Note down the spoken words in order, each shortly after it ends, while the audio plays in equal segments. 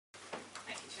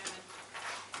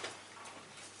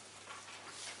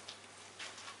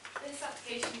This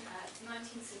application at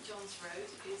 19 St John's Road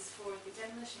is for the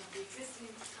demolition of the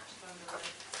existing detached bungalow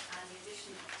and the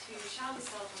addition of two shallow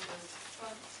cell bungalows to the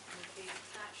front with the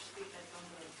attached three-bed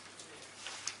bungalow to the rear.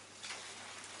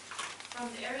 From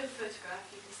the aerial photograph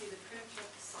you can see the perimeter of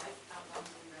the site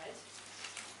outlined in red.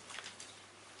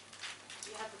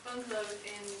 You have the bungalow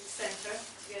in the centre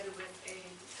together with a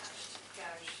detached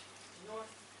garage to the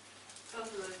north,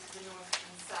 bungalow to the north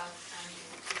and south, and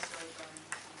a two-storey garden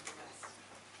on the west.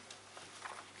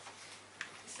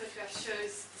 This photograph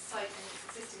shows the site in its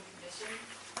existing condition,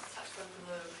 detached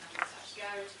bungalow and detached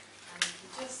garage, and you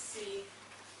can just see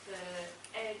the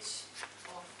edge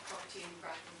of the property in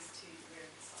brackens to the rear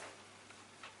of the site.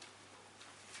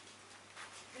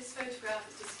 This photograph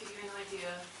is just to give you an idea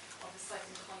of the site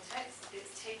in context.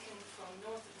 It's taken from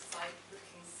north of the site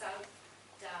looking south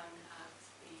down at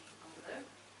the bungalow.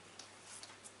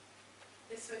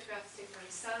 This photograph is taken from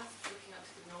the south looking up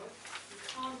to the north. You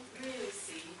can't really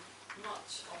see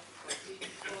much of the property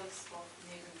because of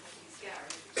the neighbouring property's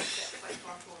garage, which is set quite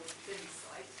far forward within the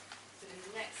site. But in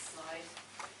the next slide,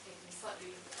 taken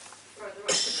slightly further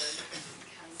up the road,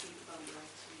 you can see the bungalow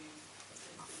to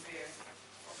the rear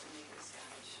of the neighbour's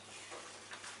garage.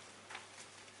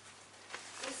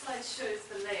 This slide shows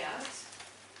the layout.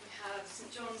 We have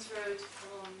St John's Road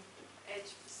along the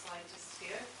edge of the slide just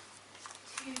here.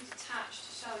 Two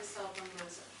detached shallow cell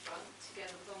bungalows at the front,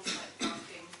 together with on-site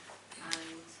parking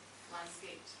and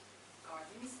landscaped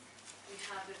gardens. We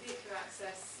have a vehicular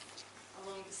access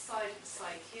along the side of the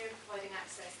site here, providing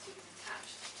access to the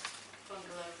detached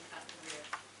bungalow at the rear.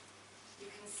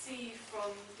 You can see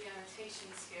from the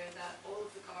annotations here that all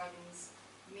of the gardens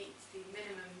meet the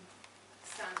minimum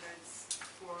standards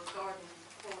for garden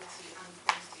quality and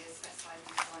quantity as specified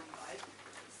in the design guide.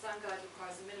 The design guide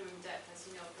requires a minimum depth, as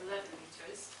you know, of 11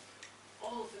 metres.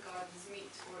 All of the gardens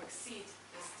meet or exceed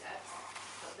this depth,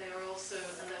 but they are also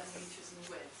 11 metres in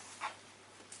width.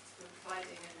 We're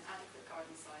providing an adequate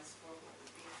garden size for what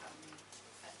would be a family,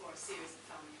 or a series of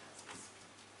family houses.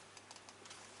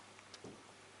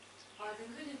 I've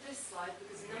included this slide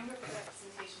because a number of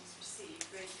representations received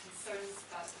raised concerns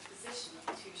about the position of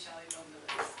the two shallow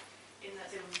bungalows, in that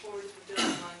they were forward of the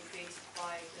building line created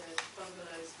by the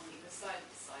bungalows on either side of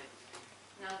the site.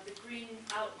 Now the green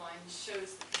outline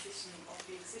shows the position of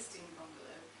the existing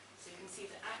bungalow, so you can see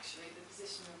that actually the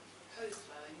position of the proposed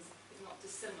dwellings is not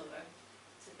dissimilar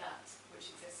to that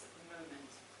which exists at the moment.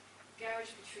 The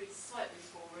garage protrudes slightly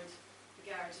forward. The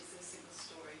garage is a single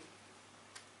storey.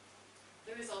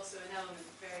 There is also an element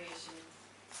of variation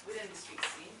within the street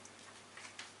scene.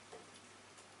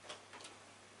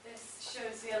 This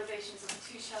shows the elevations of the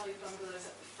two shallow bungalows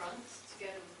at the front,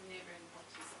 together with the neighbouring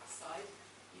properties at the side.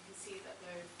 You can see that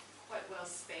they're quite well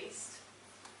spaced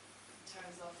in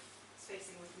terms of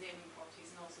spacing with the neighbouring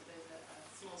properties, and also there's a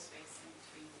small space in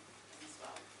between them as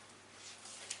well.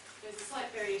 There's a slight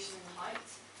variation in height.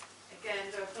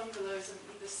 Again, there are bungalows on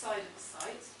either side of the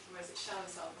site, whereas it's shallow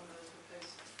cell bungalows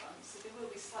proposed to the front, so they will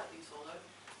be slightly taller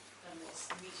than what's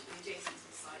immediately adjacent to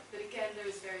the site. But again, there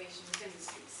is variation within the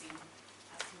street scene,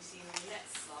 as can be seen on the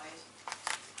next slide.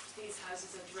 These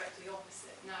houses are directly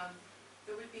opposite. Now,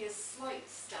 there would be a slight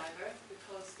stagger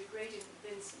because the gradient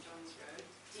within St John's Road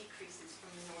decreases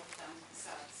from the north down to the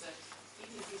south. So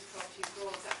even if these properties were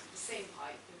all exactly the same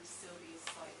height, there would still be a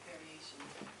slight variation.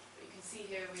 But you can see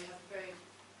here we have a very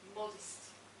modest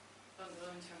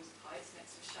bungalow in terms of height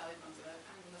next to a shallow bungalow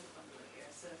and another bungalow here.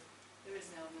 So there is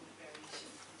an element of variation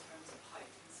in terms of height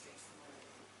and spacing already.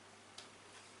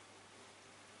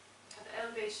 We have the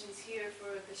elevations here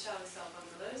for the shallow cell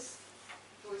bungalows.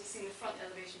 We've already seen the front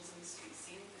elevations on the street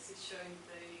scene. This is showing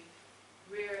the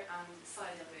rear and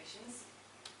side elevations.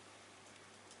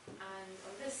 And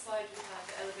on this slide we have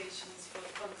the elevations for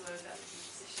the bungalow that would be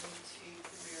positioned to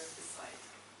the rear of the site.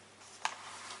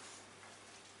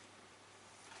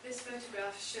 This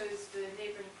photograph shows the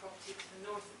neighbouring property to the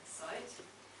north of the site.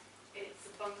 It's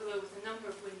a bungalow with a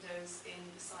number of windows in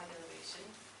the side elevation.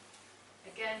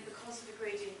 Again, because of the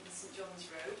gradient in St John's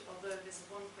Road, although there's a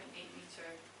 1.8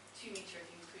 metre, 2 metre if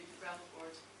you include the gravel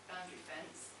board boundary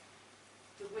fence,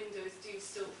 the windows do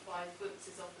still provide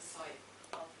glimpses of the site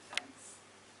above the fence.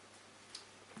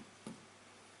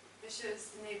 This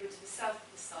shows the neighbour to the south of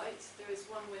the site. There is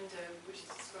one window which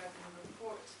is described in the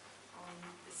report on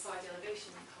the side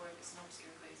elevation, however it's an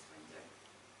obscure glazed window.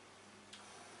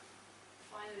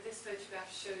 Finally, this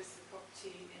photograph shows the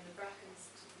property in the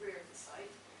brackens to the rear of the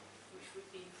site, which would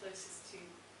be closest to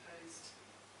the proposed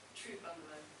true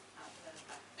bungalow at the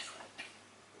back of the site.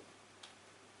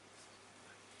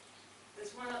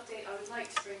 There's one update I would like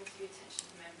to bring to the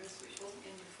attention of members, which wasn't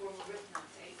in the formal written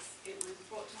updates. It was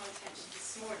brought to my attention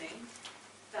this morning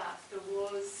that there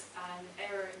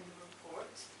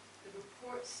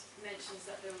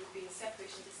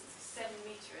separation distance of 7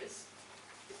 metres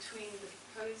between the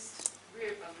proposed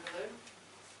rear bungalow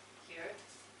here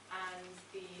and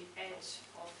the edge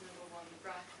of number 1, the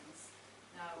brackens.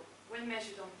 Now, when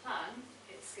measured on plan,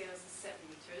 it scales as 7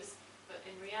 metres, but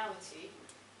in reality,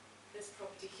 this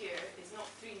property here is not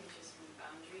 3 metres from the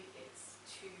boundary, it's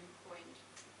 2.6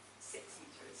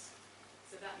 metres.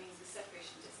 So that means the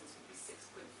separation distance would be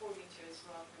 6.4 metres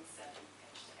rather than 7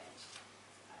 edge to edge.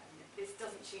 This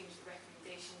doesn't change the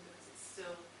recommendation because it's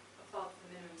still above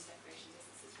the minimum separation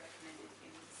distances recommended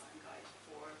in the design guide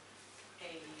for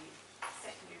a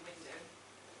secondary window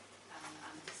and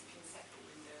the distance between the secondary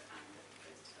window and the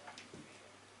proposed development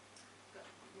area.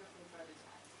 Got nothing further to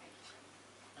add. Thank you, Chairman.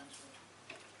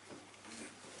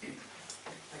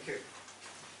 Thank you.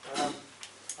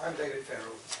 I'm David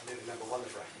Farrell. I live in number 1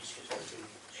 of Brackens.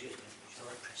 Excuse me, shall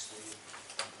I press the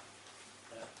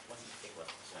one big one?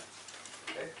 Sorry.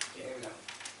 Okay, here we go.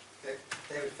 Okay.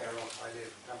 David Farrell, I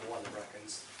live number 1 of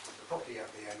Brackens, the property at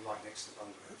the end right next to the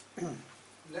bungalow.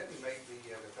 Let me make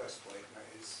the first point, that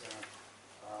is,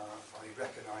 I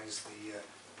recognise the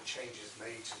changes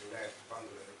made to the layout of the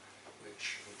bungalow,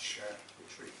 which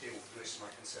really deal with most of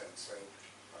my concerns, so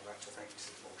I'd like to thank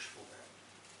Mr. Walsh for that.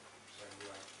 So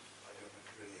I don't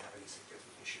really have any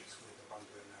significant issues with the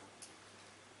bungalow now.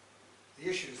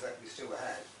 The issues that we still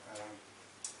had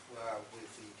were with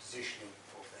the positioning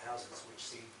of the houses, which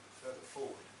seem further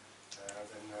forward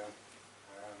than the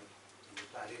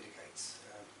plan indicates.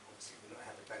 Obviously, we don't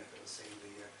have the benefit of seeing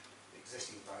the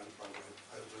existing bungalow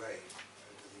overlaid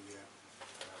over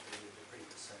the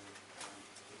previous, so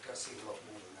it does seem a lot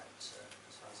more than that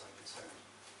as far as I'm concerned.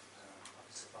 I'd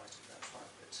be surprised if that's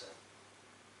right, but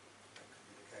that could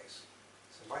be the case.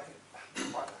 So in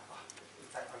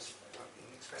fact, in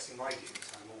expressing my views,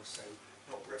 I'm also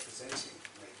not representing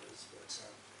neighbours, but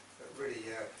really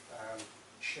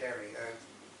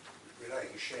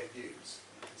relaying shared views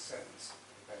and concerns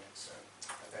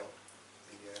about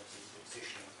the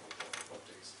positioning of the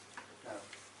properties. Now,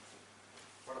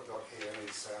 what I've got here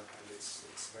is, and it's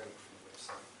available from the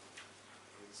website,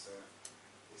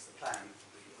 is the plan,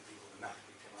 the map,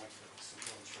 if you like, of St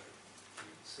John's Road.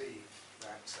 You can see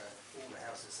that all the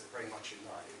houses are very much in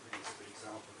line. It really is a good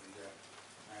example, and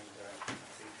I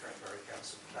think current Borough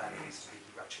Council plan needs to be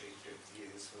actually doing for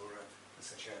years for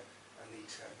such a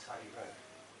neat, tidy road,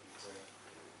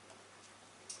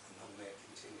 and long may it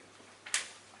continue.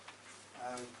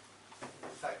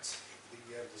 In fact,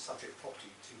 the subject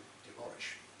property to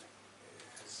demolish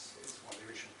is one of the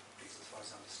original properties, as far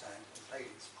as I understand, and played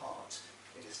its part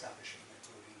in establishing that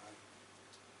building line.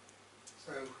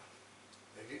 So,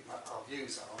 our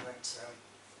views are that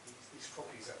these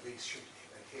properties at least should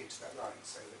adhere to that line,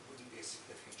 so it wouldn't be a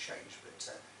significant change, but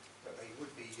they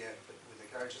would be, but with the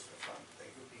garages at the front, they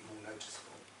would be more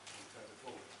noticeable further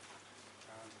forward.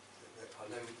 I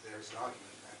know there is an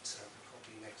argument that the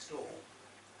property next door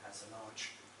has a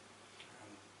large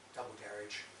double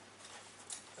garage,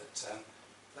 but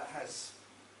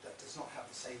that does not have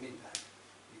the same impact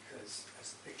because,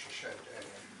 as the picture showed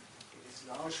earlier, it is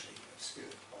largely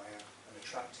obscured by an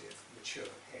attractive,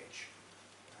 mature hedge.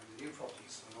 And the new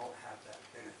properties will not have that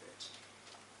benefit.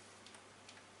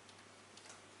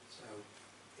 So,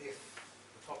 if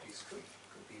the properties could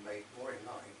be made more in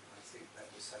line, I think that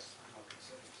would satisfy our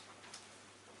concerns.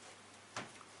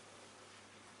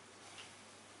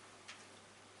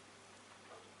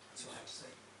 That's all I have to say.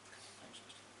 Thanks,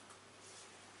 Mr.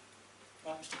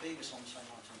 Right, Mr. Beavis on the same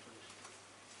item, please.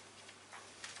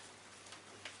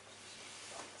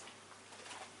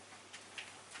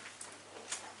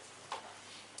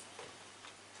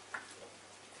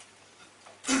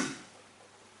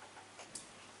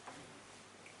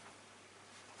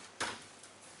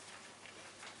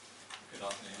 Good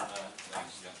afternoon,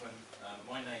 ladies and gentlemen.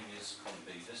 My name is Colin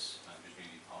Beavis,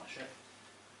 Visionary Partnership.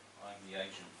 I'm the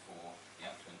agent for the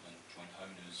applicant and joint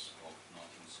owners of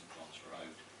 19 St John's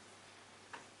Road.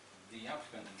 The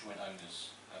applicant and joint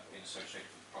owners have been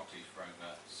associated with the property for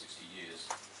over 60 years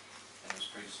and was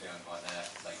previously owned by their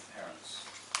late parents.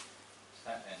 To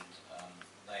that end,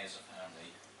 they as a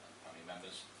family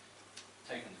members,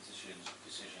 taken the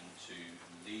decision to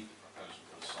lead the proposal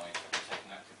for the site and take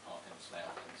an active part in its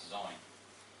layout and design.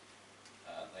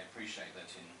 They appreciate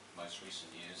that in most recent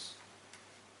years,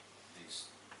 these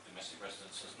domestic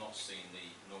residence has not seen the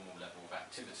normal level of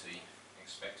activity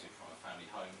expected from a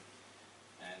family home,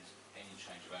 and any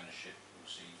change of ownership will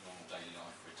see normal daily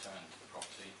life return to the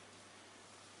property,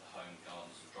 the home,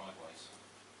 gardens and driveways.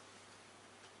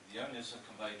 The owners have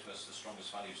conveyed to us the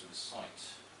strongest values of the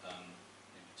site,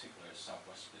 in particular its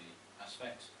southwesterly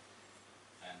aspect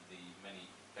and the many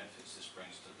benefits this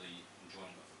brings to the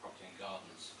enjoyment of the property and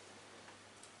gardens.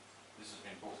 this has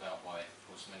been brought about by, of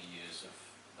course, many years of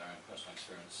their own personal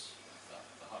experience of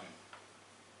the home.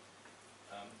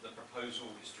 The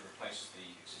proposal is to replace the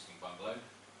existing bungalow.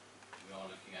 We are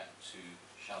looking at 2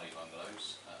 chalet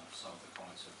bungalows. Some of the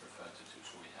comments have referred to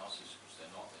 2-storey houses, which they're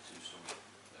not. They're 2-storey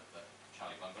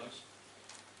chalet bungalows,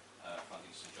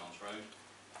 fronting St John's Road,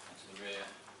 and to the rear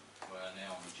we're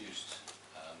now reduced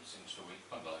single-storey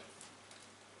bungalow.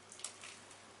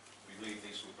 We believe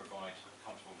these will provide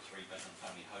comfortable 3-bedroom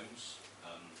family homes.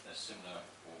 They're similar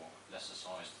or lesser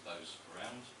size to those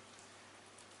around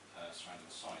surrounding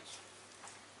the site.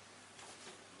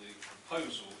 The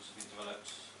proposal has been developed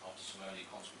after some early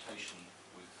consultation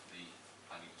with the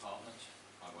planning department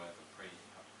by way of a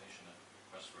pre-application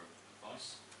request for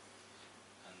advice,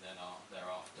 and then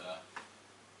thereafter,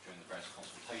 during the various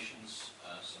consultations,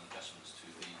 some adjustments to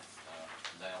the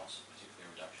layout, particularly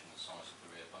a reduction in the size of the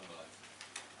rear bungalow.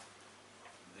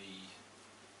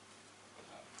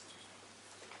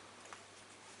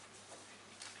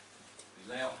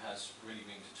 The layout has really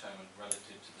been determined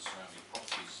relative to the surrounding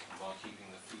properties and by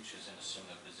keeping the features in a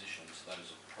similar position to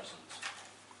those at present.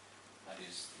 That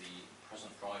is, the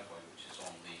present driveway, which is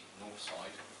on the north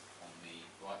side, on the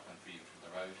right-hand view from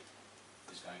the road,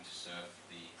 is going to serve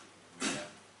the rear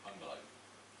bungalow.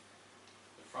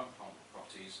 The front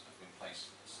properties have been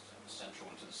placed central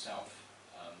to the south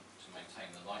to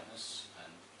maintain the lightness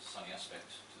and sunny aspect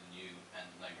to the new and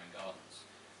neighbouring gardens.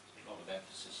 There's a lot of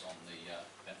emphasis on the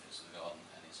benefits of the garden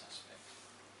and its aspect.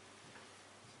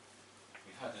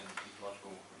 We've had an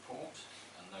ecological report,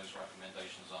 and those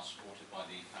recommendations are supported by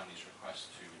the family's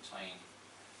request to retain,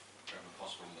 wherever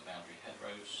possible, the boundary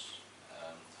hedgerows,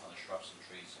 other shrubs and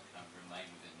trees that can remain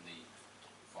within the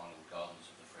final gardens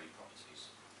of the 3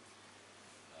 properties.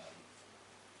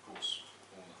 Of course,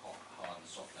 all the hard and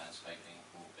soft landscaping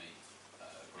will be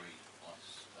agreed on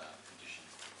its condition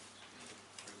to be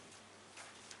approved.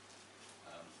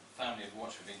 The family have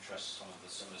watched with interest some of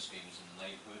the similar schemes in the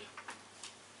neighbourhood.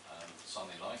 Some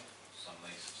they like, some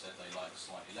they said they like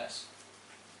slightly less.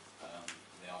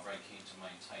 They are very keen to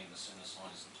maintain the similar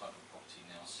size and type of property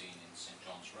now seen in St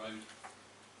John's Road,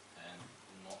 and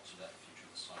not to let the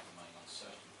future of the site remain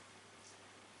uncertain.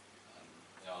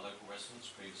 They are local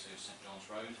residents, previously of St John's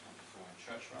Road and before in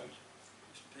Church Road.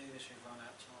 Mr. Beavis, we've run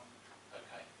out of time.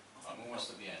 Okay, I'm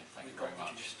almost at the end. Thank you very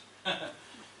much.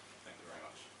 Thank you very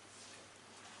much.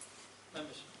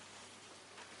 Members.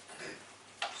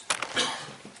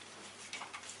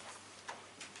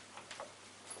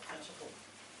 Councillor Paul.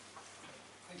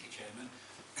 Thank you, Chairman.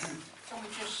 Can we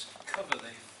just cover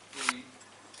the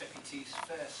Deputy's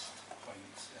first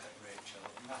point, Rachel,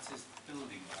 and that is the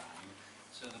building line.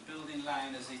 So the building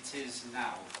line as it is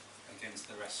now against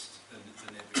the rest of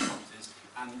the neighbouring properties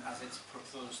and as it's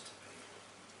proposed to be,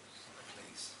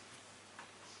 please.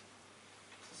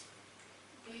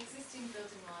 The existing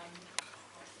building line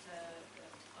of the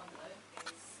bungalow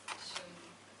is shown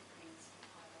in the greens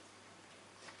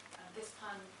highlighted. This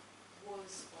plan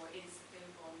was or is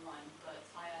available online, but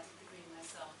I added the green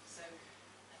myself, so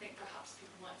I think perhaps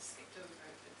people might have skipped over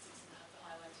it, but since it didn't have the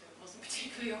highlighter, it wasn't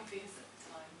particularly obvious at the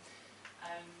time.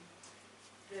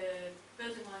 The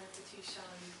building line of the 2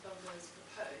 chalet bungalows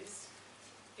proposed,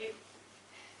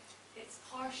 it's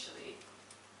partially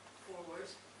forward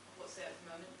of what's there at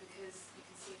the moment, because you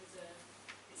can see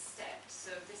it's stepped,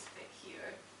 so this bit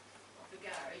here of the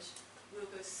garage will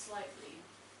go slightly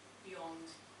beyond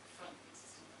the front of the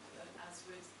existing bungalow, as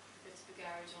would the bit of the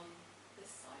garage on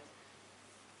this side.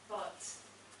 But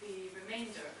the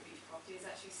remainder of each property is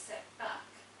actually set back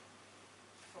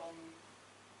from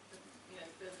the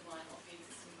building line of the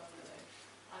existing bungalow.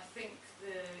 I think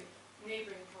the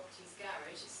neighbouring property's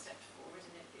garage is stepped forward,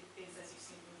 and it is, as you've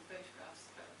seen from the photographs,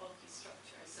 quite a bulky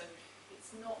structure. So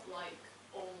it's not like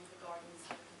all of the gardens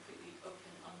have a completely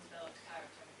open, undeveloped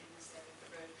character in this area of the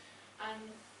road. And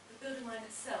the building line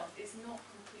itself is not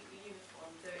completely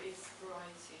uniform. There is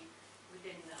variety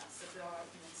within that, so there are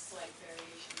slight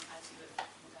variation as you look up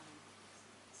and down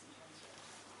St John's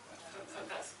Road. I hope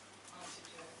that's answered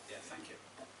your... Yeah, thank you.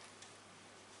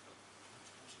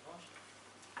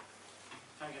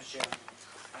 Thank you, Chairman.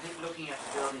 I think looking at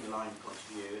the building line point of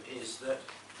view is that,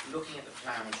 looking at the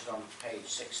plan which is on page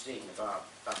 16 of our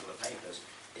bundle of papers,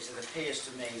 is that it appears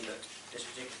to me that this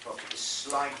particular property is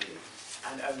slightly,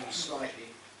 and only slightly,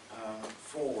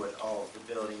 forward of the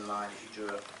building line if you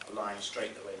drew a line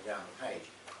straight the way down the page.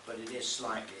 But it is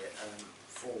slightly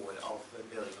forward of the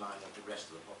building line of the rest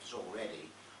of the properties already.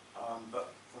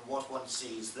 But from what one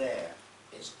sees there,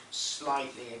 it's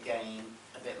slightly, again,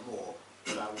 a bit more.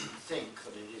 But I would think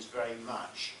that it is very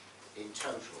much in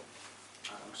total.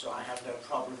 So I have no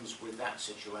problems with that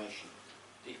situation.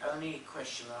 The only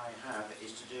question that I have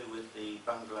is to do with the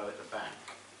bungalow at the back.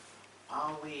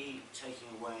 Are we taking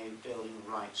away building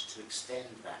rights to extend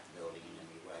that building in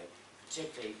any way,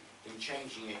 particularly in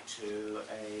changing it to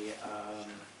a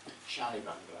chalet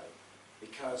bungalow?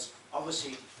 Because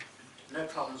obviously no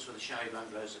problems with the chalet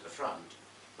bungalows at the front,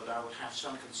 but I would have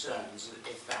some concerns that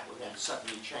if that were then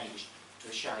suddenly changed to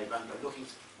a chalet bungalow,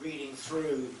 reading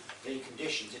through the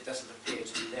conditions, it doesn't appear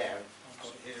to be there. I've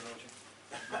got it here, Roger.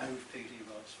 Remove PD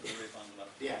rights for the rear bungalow.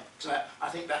 Yeah, so I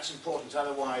think that's important,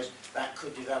 otherwise that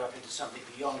could develop into something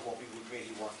beyond what we would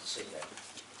really want to see there.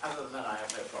 Other than that, I have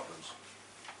no problems.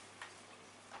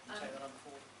 Take that on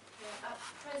forward. Yeah, at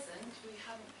present, we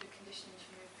haven't put a condition to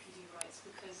remove PD rights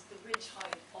because the ridge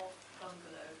height of the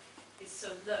bungalow is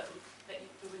so low that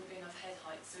there wouldn't be enough head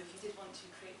height. So if you did want to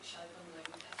create a chalet bungalow,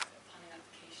 you'd have to put a planning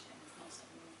application in. It's not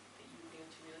something that you would be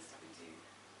able to realistically do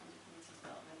under community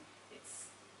development.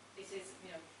 It is, you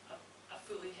know, a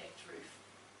fully hipped roof,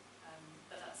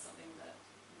 but that's something that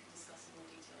we can discuss in more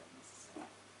detail if necessary.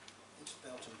 It's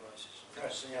belt and braces.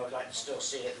 Personally, I would like to still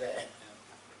see it there. Yeah.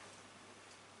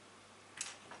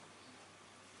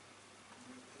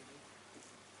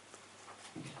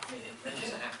 I mean,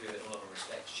 members are happy with it in a lot of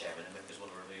respects, Chairman, and members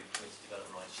want to remove community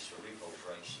development rights just for roof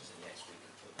alterations, and yes, we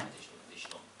can put that additional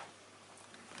condition on.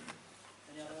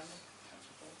 Any other members?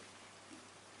 Councillor Paul.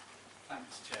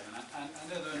 Thanks, Chairman. I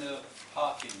know there are no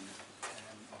parking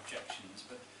objections,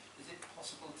 but is it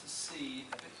possible to see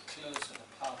a bit closer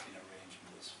the parking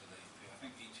arrangements for the? I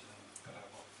think each of them have got to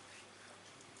have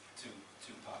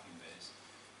two parking bays,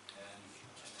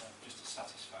 just to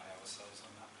satisfy ourselves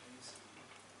on that, please.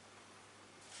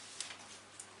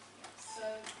 So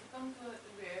the bungalow at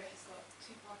the rear has got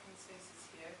 2 parking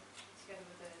spaces here, together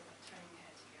with a turning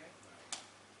head here.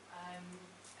 I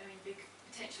mean, they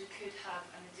potentially could have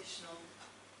an additional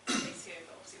space here,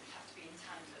 but obviously it would have to be in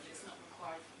tandem. It's not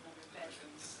required for the number of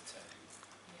bedrooms.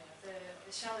 Yeah,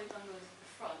 the chalet bungalows at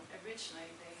the front,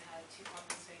 originally they had 2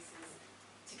 parking spaces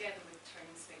together with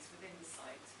turning space within the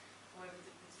site. However,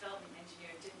 the development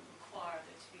engineer didn't require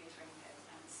there to be a turning head,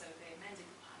 and so they amended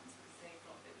the plans because they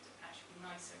thought it would actually be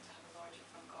nicer to have a larger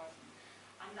front garden.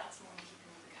 And that's more in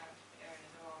keeping with the character of the area.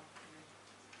 There are, you know,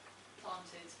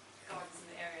 planted gardens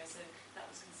in the area, so that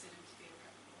was considered to be a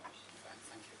preferable option.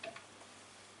 Thank you.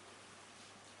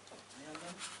 Any other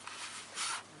members?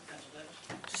 Councillor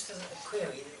Davis? Just as a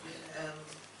query,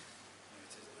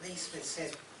 Lee Smith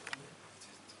said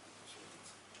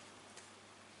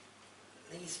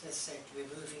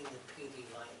removing the PD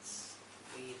lights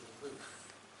be the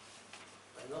roof,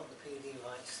 but not the PD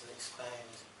lights that expand.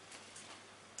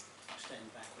 Extend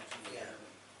backwards. Yeah.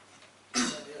 Is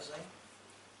that what you're saying?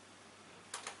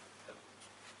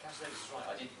 Councillor Davis is right,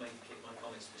 I didn't make my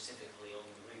comment specifically on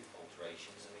the roof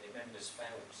alterations. I mean, if members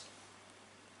felt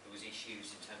there was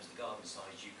issues in terms of the garden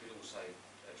size, you could also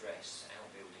address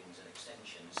outbuildings and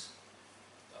extensions.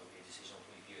 That would be a decision on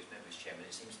point of view as members, Chairman.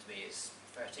 It seems to me it's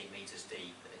 13 metres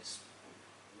deep and it's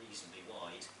reasonably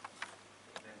wide.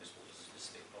 If members thought there's a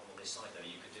specific problem on this side, though,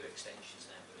 you could do extensions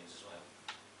and outbuildings as well.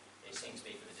 It seems to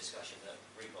me from the discussion that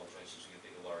roof alterations would be a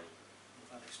bigger worry.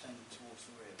 If I'd extend towards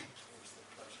the rear, towards the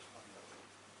closest bungalow.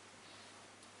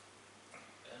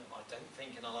 I don't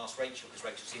think, and I'll ask Rachel, because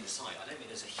Rachel's seen the site, I don't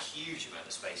think there's a huge amount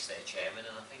of space there, Chairman,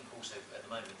 and I think also at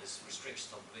the moment there's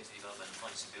restrictions on permitted development and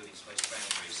heights of building space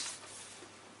boundaries.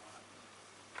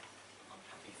 I'm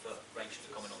happy for Rachel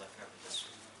to comment on that, if there's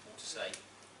more to say.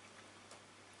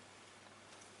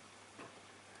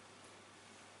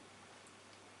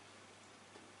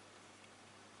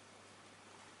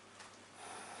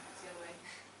 It's the other way.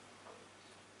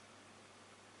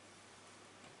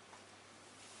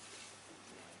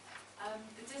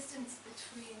 The distance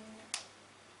between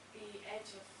the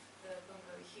edge of the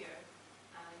bungalow here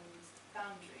and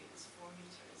boundary is 4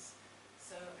 metres.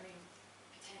 So, I mean,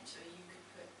 potentially you could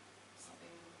put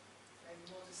something very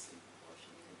modestly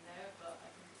proportioned in there, but I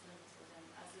think it's limited. And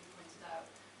as we pointed out,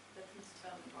 the permitted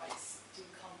development rights do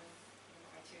come with, you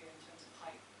know, criteria in terms of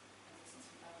height and distance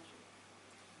from boundary.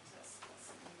 So that's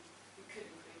something we could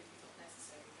include if we thought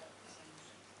necessary, but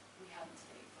we haven't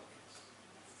today thought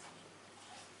necessary.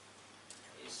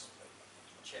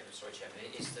 Chairman,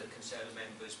 it is the concern of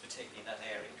members, particularly in that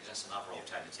area, because that's another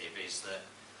alternative, is that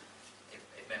if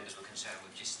members were concerned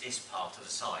with just this part of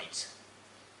the site,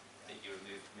 that you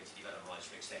remove permitted development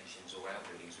rights for extensions or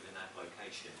outbuildings within that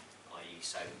location, i.e.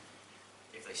 so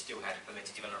if they still had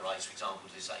permitted development rights, for example,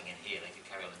 to do something in here, they could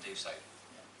carry on and do so.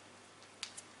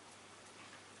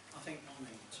 I think my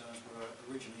concerns were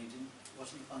originally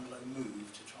wasn't the bungalow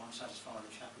moved to try and satisfy the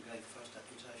chap who gave the first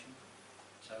deputation?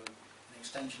 So an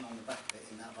extension on the back of it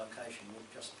in that location would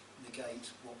just negate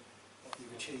what what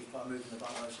you've achieved by moving the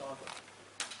bungalow sideway.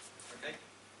 Okay.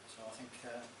 So I think,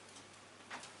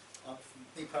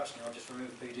 me personally, I'll just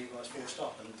remove PD lights full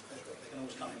stop, and they can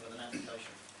always come in with an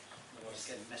application. Otherwise it's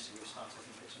getting messy with stuff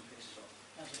taking bits and pieces off.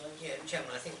 Councillor Davis? Yeah,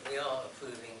 Chairman, I think we are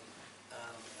approving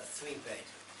a 3-bed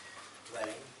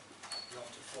dwelling, not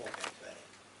a 4-bed dwelling.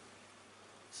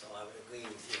 So I would agree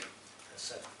with you, that's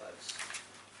so close.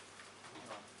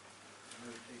 Right.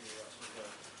 Remove PD lights will go.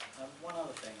 One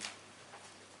other thing.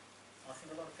 I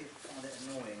think a lot of people find it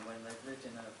annoying when they've lived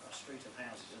in a street of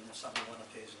houses and then suddenly one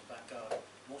appears in the back garden.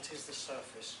 What is the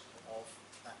surface of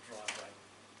that driveway?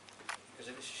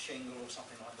 Because if it's shingle or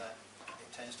something like that, it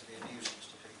tends to be a nuisance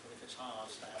to people. If it's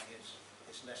hard standing,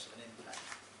 it's less of an impact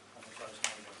on the close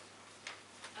neighbour.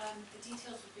 The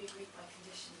details would be agreed by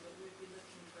condition, but we would be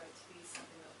looking for it to be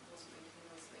something that wasn't going to be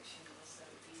noise like shingle, so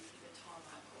it would be either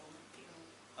tarmac or even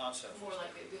Hard surface. more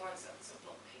likely it would be hard surface or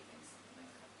block paving, something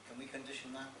like that. Can we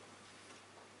condition that?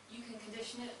 You can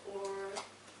condition it, or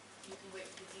you can wait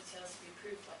for the details to be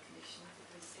approved by condition,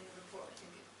 because in the report I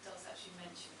think it does actually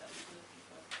mention that we'd be looking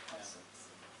for hard Yeah. surface.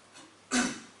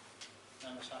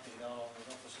 I'm just happy to go along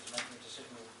with officers making a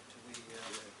decision to we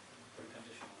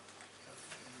condition.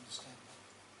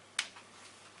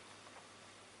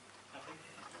 Happy?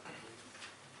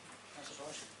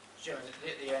 Councillor Rice? Chairman,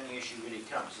 the only issue really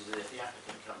comes is that if the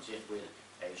applicant comes in with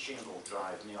a shingle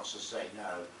drive and the officers say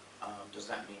no, does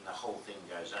that mean the whole thing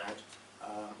goes out,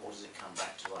 or does it come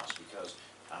back to us? Because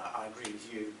I agree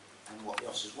with you, and what the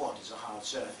officers want is a hard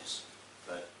surface,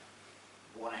 but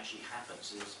what actually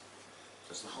happens is,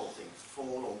 does the whole thing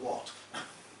fall or what?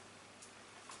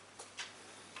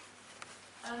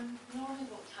 Normally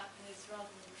what would happen is, rather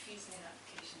than refusing an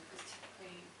application, because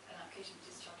typically an application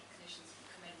for discharge of conditions would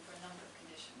come in for a number of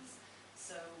conditions,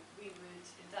 so we would,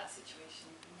 in that situation,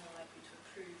 be more likely to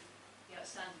approve the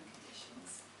outstanding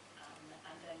conditions,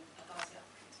 and then advise the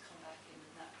applicant to come back in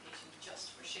with an application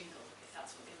just for shingle, if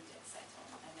that's what they would get set on,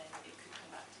 and then it could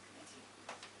come back to committee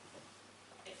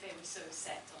if they were so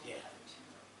set on Yeah. having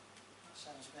shingle. That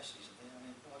sounds messy, isn't it? I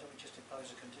mean, why don't we just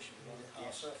impose a condition? We want it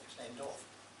hard Yes. surface, end off.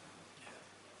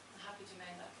 I'm happy to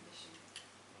amend that condition.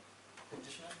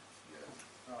 Conditioner? Yeah.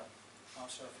 Right, hard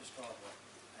surface driveway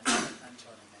and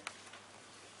turning in.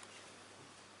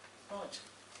 Right,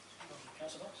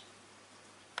 Councillor Box?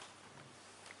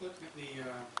 Looking at the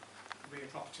rear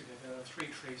property, there are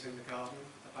 3 trees in the garden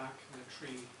at the back and a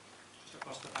tree just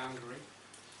across the boundary.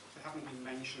 They haven't been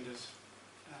mentioned as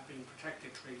being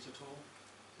protected trees at all,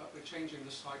 but we're changing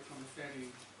the site from a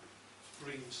fairly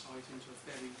green site into a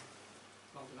fairly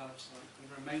well-developed site. And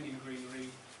the remaining greenery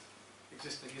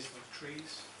existing is those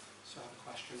trees. So I have a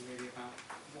question really about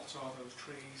what are those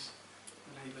trees?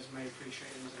 The neighbours may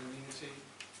appreciate them as an amenity.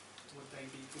 Would they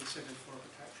be considered for a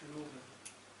protection order?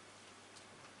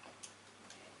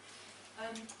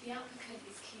 The applicant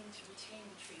is keen to retain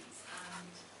the trees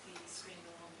and the screening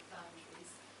along the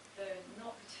boundaries. They're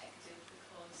not protected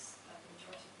because the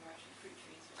majority of them are actually fruit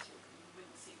trees, which we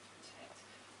wouldn't seek to protect.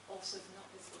 Also, they're not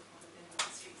visible from within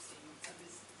the street scene, so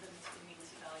there's limited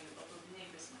amenity value, although the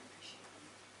neighbours might appreciate them.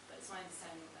 But it's my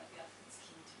understanding that the applicant's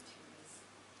keen to retain these,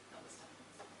 notwithstanding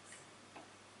these points.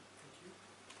 Thank you.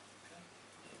 Okay.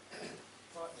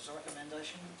 Right, there's a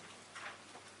recommendation.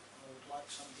 I would like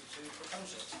somebody to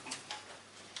propose it.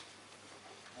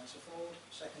 Councillor Ford,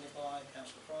 seconded by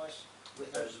Councillor Price.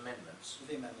 With those amendments? With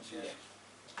the amendments, yes.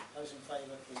 Those in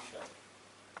favour, please show.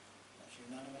 That's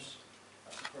unanimous.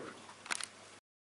 That's approved.